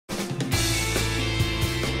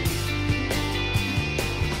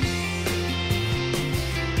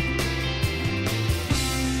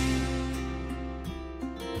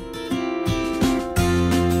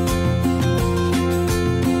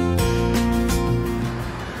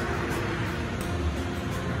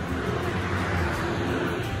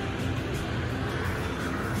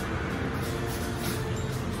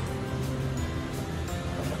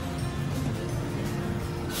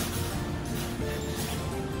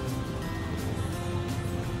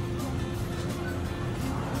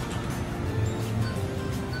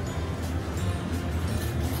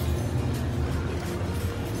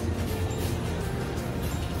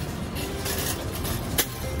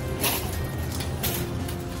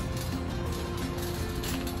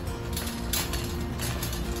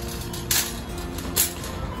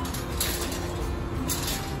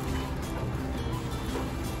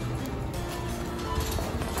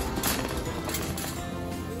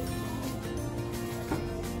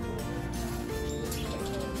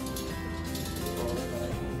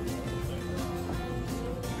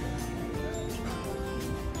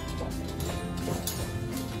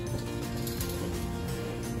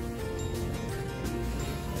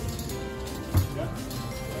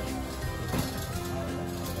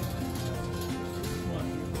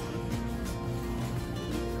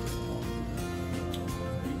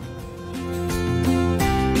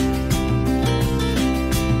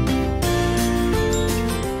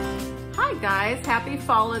guys, happy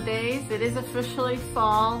holidays. It is officially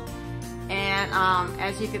fall, and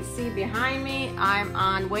as you can see behind me, I'm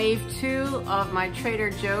on wave 2 of my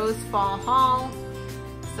Trader Joe's fall haul.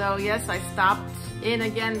 So yes, I stopped in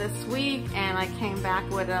again this week and I came back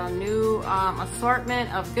with a new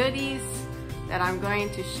assortment of goodies that I'm going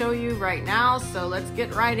to show you right now. So let's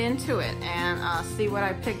get right into it and see what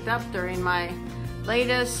I picked up during my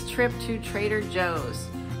latest trip to Trader Joe's.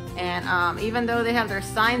 And even though they have their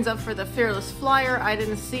signs up for the Fearless Flyer, I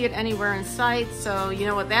didn't see it anywhere in sight. So you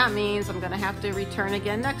know what that means. I'm gonna have to return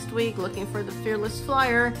again next week looking for the Fearless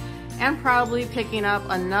Flyer and probably picking up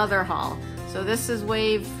another haul. So this is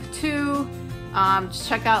wave 2.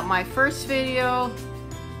 Check out my first video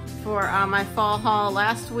for my fall haul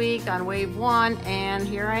last week on wave 1, and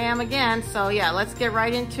here I am again. So yeah, let's get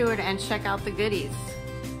right into it and check out the goodies.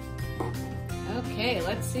 Okay,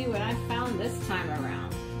 let's see what I found this time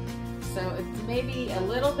around. So it's maybe a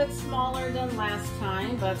little bit smaller than last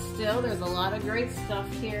time, but still there's a lot of great stuff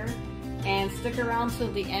here. And stick around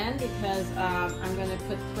till the end because I'm going to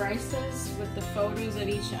put prices with the photos of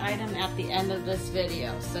each item at the end of this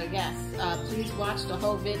video. So yes, please watch the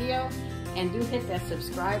whole video and do hit that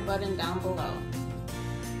subscribe button down below.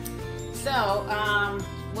 So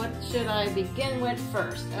what should I begin with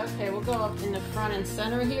first? Okay, we'll go up in the front and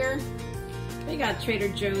center here. We got Trader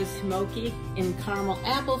Joe's Mochi in caramel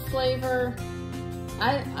apple flavor.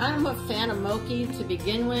 I'm a fan of Mochi to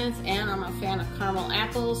begin with, and I'm a fan of caramel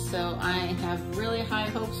apples, so I have really high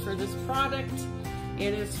hopes for this product.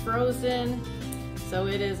 It is frozen, so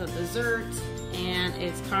it is a dessert, and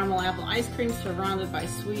it's caramel apple ice cream surrounded by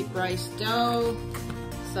sweet rice dough.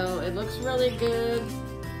 So it looks really good.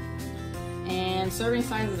 And serving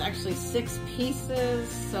size is actually 6 pieces,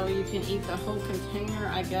 so you can eat the whole container,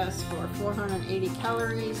 I guess, for 480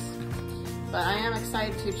 calories. But I am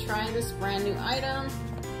excited to try this brand new item,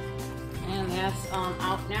 and that's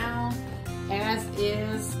out now, as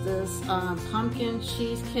is this pumpkin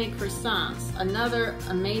cheesecake croissants. Another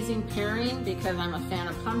amazing pairing because I'm a fan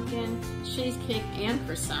of pumpkin, cheesecake, and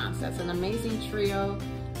croissants. That's an amazing trio,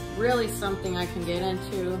 really something I can get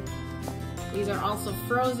into. These are also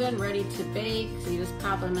frozen, ready to bake, so you just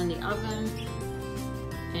pop them in the oven.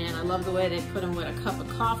 And I love the way they put them with a cup of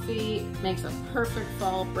coffee. Makes a perfect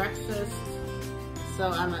fall breakfast. So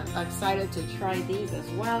I'm excited to try these as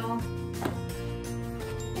well.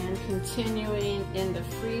 And continuing in the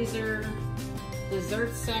freezer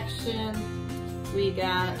dessert section, we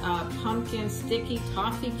got pumpkin sticky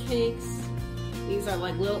toffee cakes. These are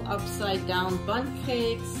like little upside down bun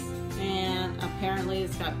cakes. And apparently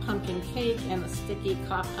it's got pumpkin cake and the sticky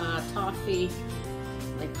toffee,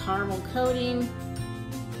 like caramel coating.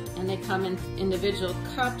 And they come in individual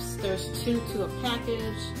cups. There's 2 to a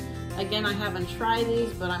package. Again, I haven't tried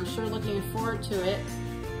these, but I'm sure looking forward to it.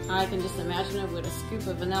 I can just imagine it with a scoop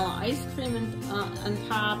of vanilla ice cream on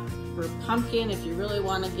top, or pumpkin if you really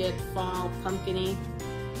want to get fall pumpkin-y.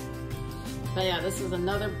 But yeah, this is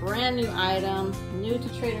another brand new item, new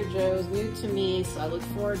to Trader Joe's, new to me, so I look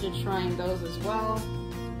forward to trying those as well.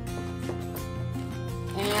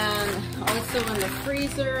 And also in the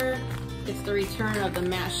freezer, it's the return of the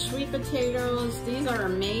mashed sweet potatoes. These are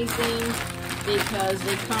amazing because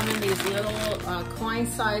they come in these little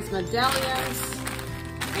coin-sized medallions,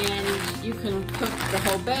 and you can cook the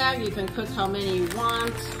whole bag. You can cook how many you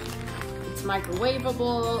want. It's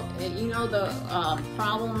microwavable. You know the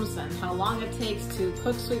problems and how long it takes to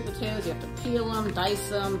cook sweet potatoes. You have to peel them, dice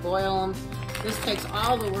them, boil them. This takes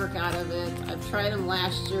all the work out of it. I've tried them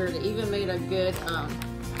last year. They even made a good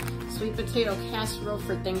sweet potato casserole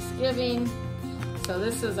for Thanksgiving. So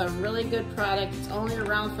this is a really good product. It's only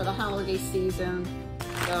around for the holiday season.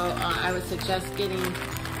 So I would suggest getting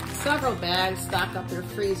several bags, stock up your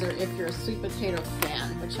freezer if you're a sweet potato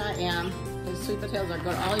fan, which I am. Because sweet potatoes are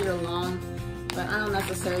good all year long, but I don't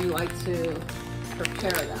necessarily like to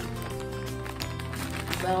prepare them.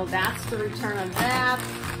 So that's the return of that.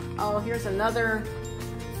 Oh, here's another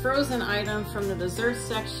frozen item from the dessert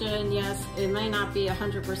section. Yes, it may not be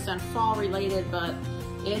 100% fall related, but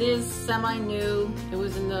it is semi-new. It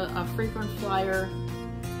was in the frequent flyer,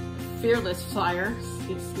 Fearless Flyer,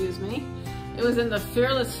 excuse me. It was in the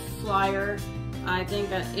Fearless Flyer, I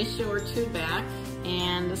think an issue or 2 back.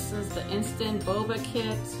 And this is the instant boba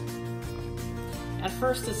kit. At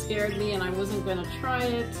first it scared me and I wasn't gonna try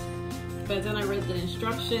it, but then I read the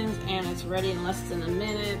instructions and it's ready in less than a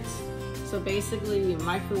minute. So basically you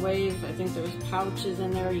microwave, I think there's pouches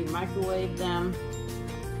in there, you microwave them,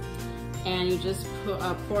 and you just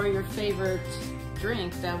pour your favorite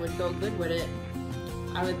drink that would go good with it.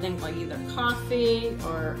 I would think like either coffee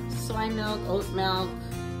or soy milk, oat milk,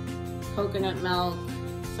 coconut milk,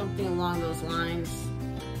 something along those lines.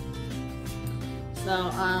 So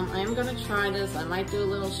I am gonna try this. I might do a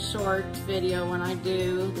little short video when I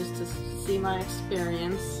do, just to see my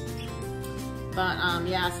experience. But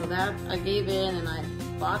yeah, so that I gave in and I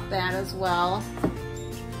bought that as well.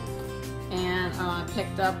 And I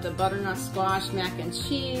picked up the butternut squash mac and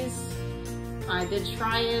cheese. I did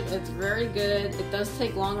try it, it's very good. It does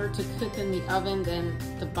take longer to cook in the oven than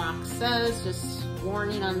the box says, just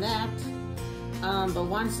warning on that. But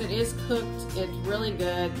once it is cooked, it's really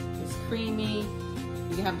good. It's creamy.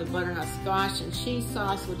 You have the butternut squash and cheese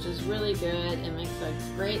sauce, which is really good. It makes a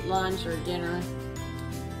great lunch or dinner.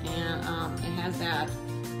 And it has that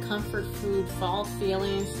comfort food fall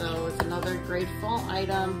feeling, so it's another great fall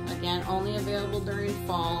item. Again, only available during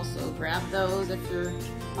fall, so grab those if you're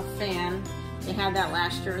a fan. They had that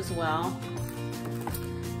last year as well.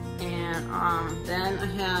 And then I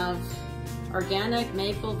have organic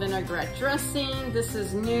maple vinaigrette dressing. This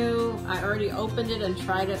is new. I already opened it and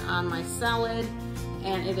tried it on my salad,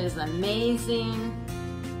 and it is amazing.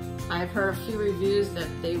 I've heard a few reviews that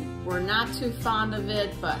they were not too fond of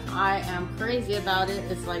it, but I am crazy about it.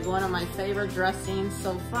 It's like one of my favorite dressings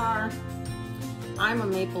so far. I'm a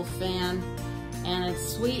maple fan, and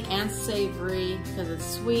it's sweet and savory because it's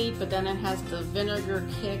sweet, but then it has the vinegar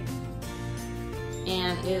kick,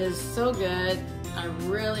 and it is so good. I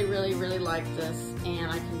really, really, really like this, and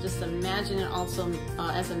I can just imagine it also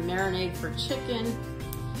as a marinade for chicken.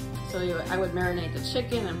 So I would marinate the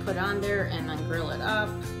chicken and put it on there and then grill it up.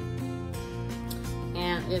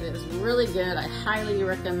 And it is really good. I highly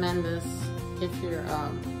recommend this if you're a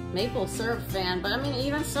maple syrup fan. But I mean,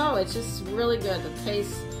 even so, it's just really good. The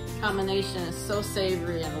taste combination is so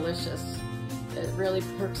savory and delicious. It really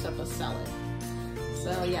perks up a salad.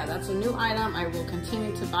 So yeah, that's a new item. I will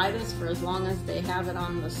continue to buy this for as long as they have it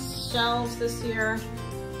on the shelves this year.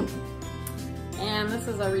 And this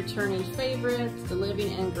is a returning favorite, the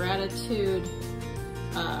Living in Gratitude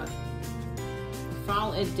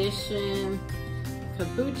Fall Edition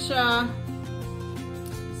Kombucha.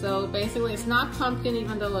 So basically it's not pumpkin,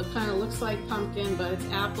 even though it kind of looks like pumpkin, but it's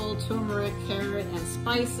apple, turmeric, carrot, and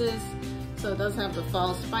spices. So it does have the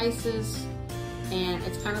fall spices, and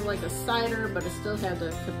it's kind of like a cider, but it still has the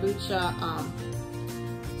kombucha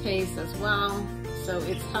taste as well. So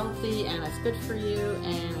it's healthy and it's good for you,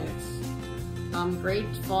 and it's great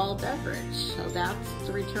fall beverage. So that's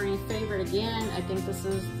the returning favorite again. I think this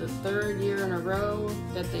is the 3rd year in a row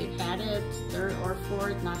that they've had it, 3rd or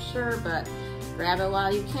 4th, not sure, but grab it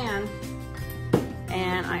while you can.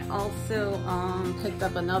 And I also picked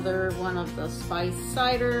up another one of the spice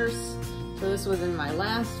ciders. So this was in my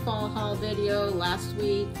last fall haul video last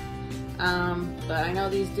week. But I know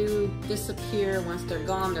these do disappear. Once they're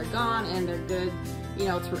gone, and they're good, you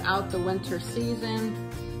know, throughout the winter season.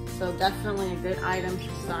 So definitely a good item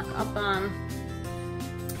to stock up on.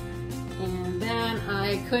 And then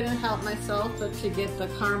I couldn't help myself but to get the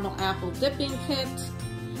caramel apple dipping kit.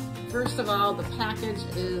 First of all, the package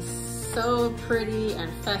is so pretty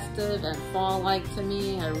and festive and fall-like to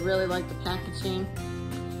me. I really like the packaging.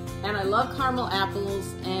 And I love caramel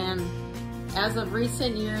apples, and as of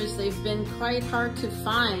recent years, they've been quite hard to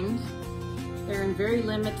find. They're in very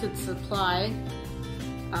limited supply.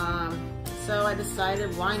 So I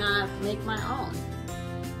decided, why not make my own?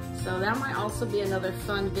 So that might also be another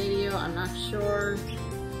fun video. I'm not sure,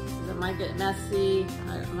 because it might get messy.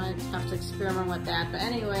 I might have to experiment with that. But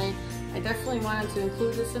anyway, I definitely wanted to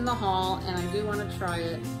include this in the haul, and I do want to try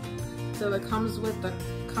it. So it comes with the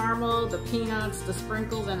caramel, the peanuts, the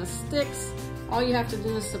sprinkles, and the sticks. All you have to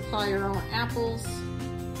do is supply your own apples,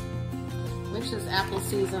 which is apple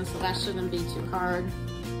season, so that shouldn't be too hard.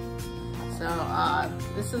 So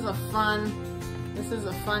this is a fun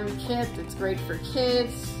kit. It's great for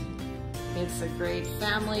kids. It's a great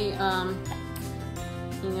family,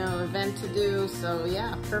 you know, event to do. So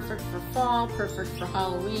yeah, perfect for fall, perfect for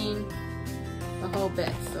Halloween, the whole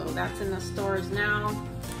bit. So that's in the stores now.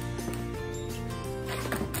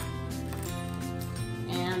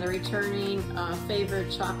 And the returning favorite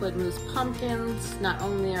chocolate mousse pumpkins. Not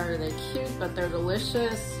only are they cute, but they're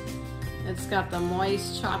delicious. It's got the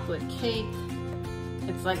moist chocolate cake.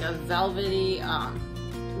 It's like a velvety,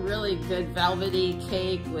 really good velvety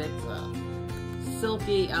cake with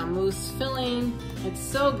silky mousse filling. It's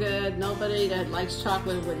so good. Nobody that likes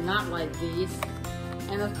chocolate would not like these.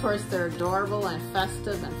 And of course, they're adorable and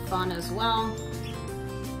festive and fun as well.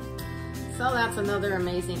 So that's another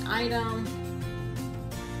amazing item.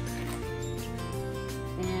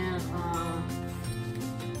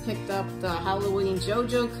 Picked up the Halloween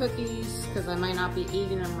JoJo cookies because I might not be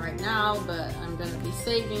eating them right now, but I'm going to be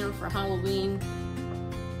saving them for Halloween.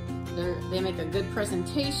 They make a good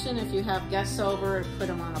presentation if you have guests over, put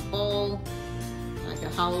them on a bowl, like a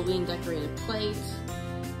Halloween decorated plate.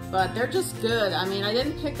 But they're just good. I mean, I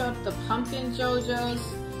didn't pick up the pumpkin JoJo's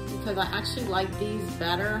because I actually like these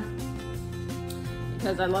better.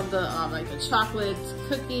 Because I love the like the chocolate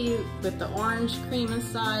cookie with the orange cream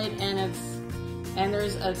inside, and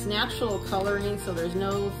it's natural coloring, so there's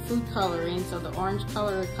no food coloring, so the orange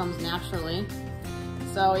color comes naturally.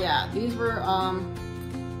 So yeah, these were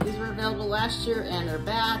available last year, and they're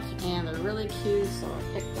back, and they're really cute, so I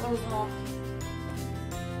picked those up.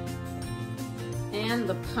 And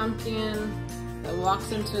the pumpkin that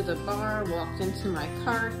walks into the bar walked into my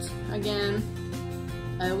cart again.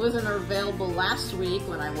 It wasn't available last week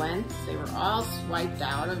when I went. They were all swiped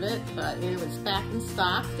out of it, but it was back in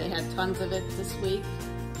stock. They had tons of it this week.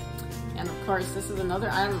 And of course, this is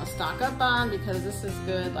another item to stock up on because this is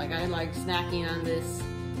good. Like, I like snacking on this.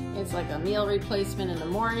 It's like a meal replacement in the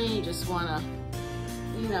morning. You just want to,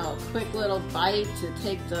 you know, a quick little bite to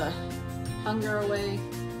take the hunger away.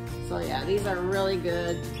 So yeah, these are really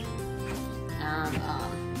good. And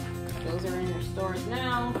those are in your stores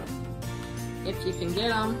now, if you can get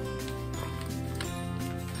them.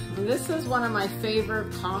 And this is one of my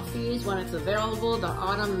favorite coffees when it's available, the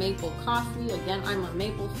Autumn Maple Coffee. Again, I'm a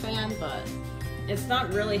maple fan, but it's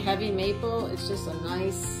not really heavy maple. It's just a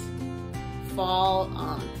nice fall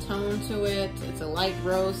tone to it. It's a light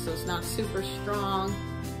roast, so it's not super strong.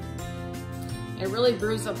 It really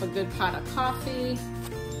brews up a good pot of coffee.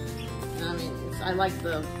 I mean, I like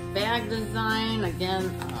the bag design.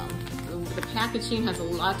 Again, the packaging has a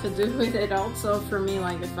lot to do with it also for me,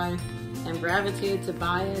 like if I am gravitated to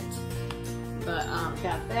buy it. But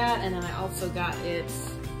got that, and then I also got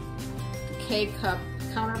its K-cup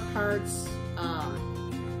counterparts.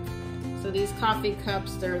 So these coffee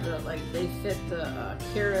cups, they're they fit the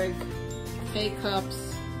Keurig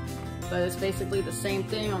K-cups, but it's basically the same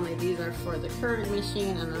thing, only these are for the Keurig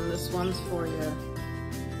machine, and then this one's for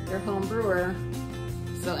your home brewer.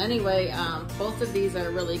 So anyway, both of these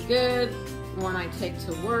are really good. One I take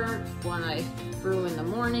to work, one I brew in the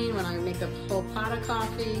morning when I make a whole pot of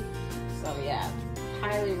coffee. So yeah,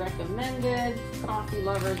 highly recommended, coffee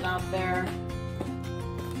lovers out there.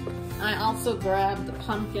 I also grabbed the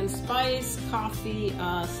pumpkin spice coffee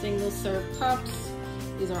single serve cups.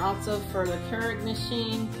 These are also for the Keurig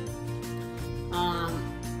machine. I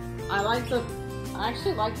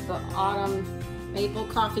actually like the Autumn Maple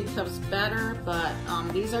coffee cups better, but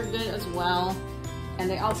these are good as well. And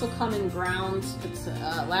they also come in ground.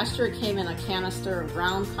 Last year it came in a canister of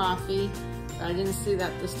ground coffee, but I didn't see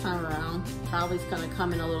that this time around. Probably it's gonna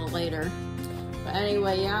come in a little later. But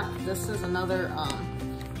anyway, yeah, this is another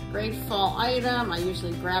great fall item. I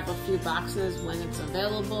usually grab a few boxes when it's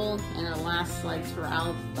available, and it lasts like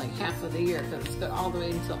throughout like half of the year because it's good all the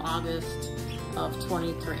way until August of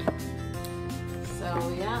 23.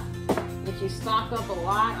 So yeah. If you stock up a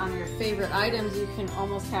lot on your favorite items, you can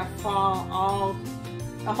almost have fall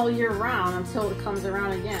a whole year round until it comes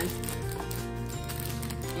around again.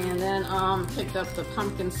 And then picked up the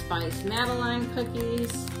pumpkin spice Madeleine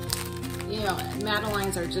cookies. You know,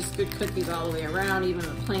 Madeleines are just good cookies all the way around, even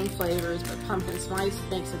the plain flavors, but pumpkin spice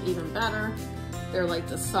makes it even better. They're like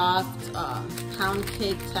the soft pound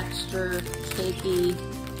cake texture, cakey,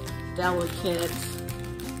 delicate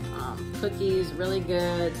cookies, really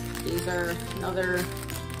good. These are another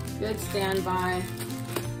good standby.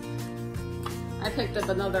 I picked up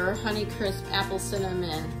another Honeycrisp Apple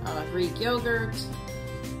Cinnamon Greek yogurt.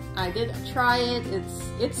 I did try it.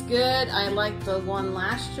 It's good. I liked the one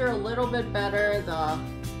last year a little bit better, the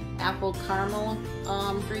apple caramel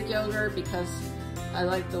Greek yogurt, because I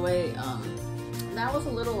like the way that was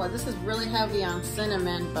a little. This is really heavy on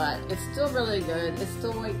cinnamon, but it's still really good. It's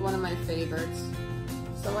still like one of my favorites.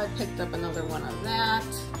 So I picked up another one of that.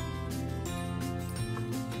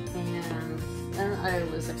 And then I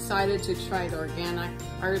was excited to try the organic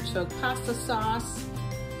artichoke pasta sauce.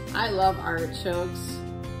 I love artichokes.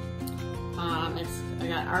 I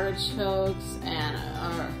got artichokes and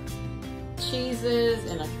cheeses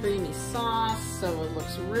and a creamy sauce, so it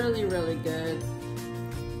looks really, really good.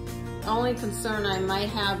 The only concern I might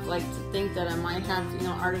have,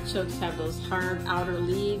 artichokes have those hard outer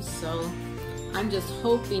leaves, so I'm just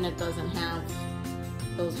hoping it doesn't have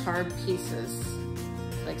those hard pieces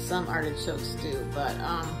like some artichokes do, but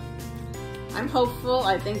I'm hopeful.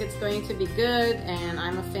 I think it's going to be good, and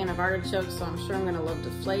I'm a fan of artichokes, so I'm sure I'm gonna love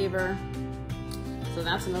the flavor. So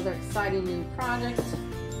that's another exciting new project.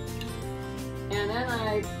 And then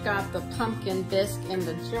I got the pumpkin bisque in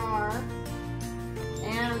the jar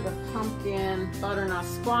and the pumpkin butternut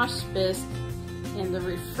squash bisque in the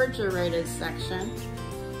refrigerated section.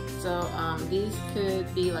 So these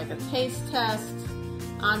could be like a taste test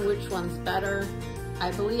on which one's better.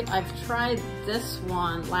 I believe I've tried this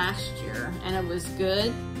one last year and it was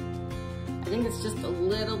good. I think it's just a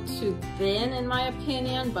little too thin in my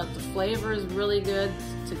opinion, but the flavor is really good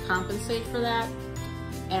to compensate for that.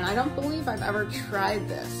 And I don't believe I've ever tried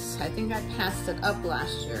this. I think I passed it up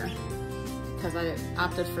last year because I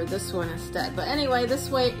opted for this one instead. But anyway, this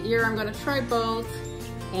year I'm gonna try both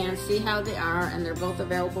and see how they are, and they're both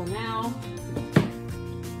available now.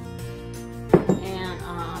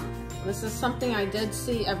 This is something I did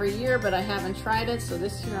see every year, but I haven't tried it, so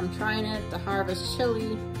this year I'm trying it. The Harvest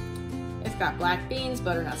Chili. It's got black beans,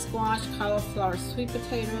 butternut squash, cauliflower, sweet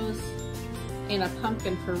potatoes, and a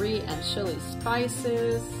pumpkin puree and chili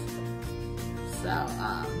spices. So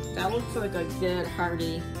that looks like a good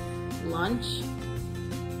hearty lunch.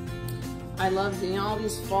 I love all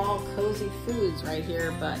these fall cozy foods right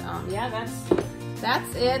here, but yeah,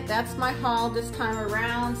 that's it. That's my haul this time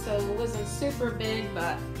around. So it wasn't super big,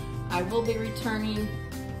 but I will be returning,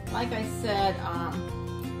 like I said,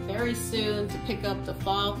 very soon to pick up the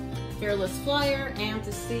Fall Fearless Flyer and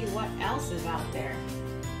to see what else is out there.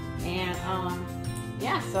 And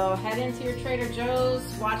yeah, so head into your Trader Joe's,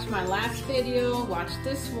 watch my last video, watch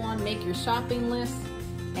this one, make your shopping list,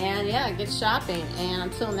 and yeah, get shopping. And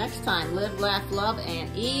until next time, live, laugh, love, and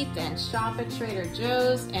eat, and shop at Trader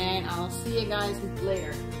Joe's, and I'll see you guys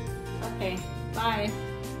later. Okay, bye.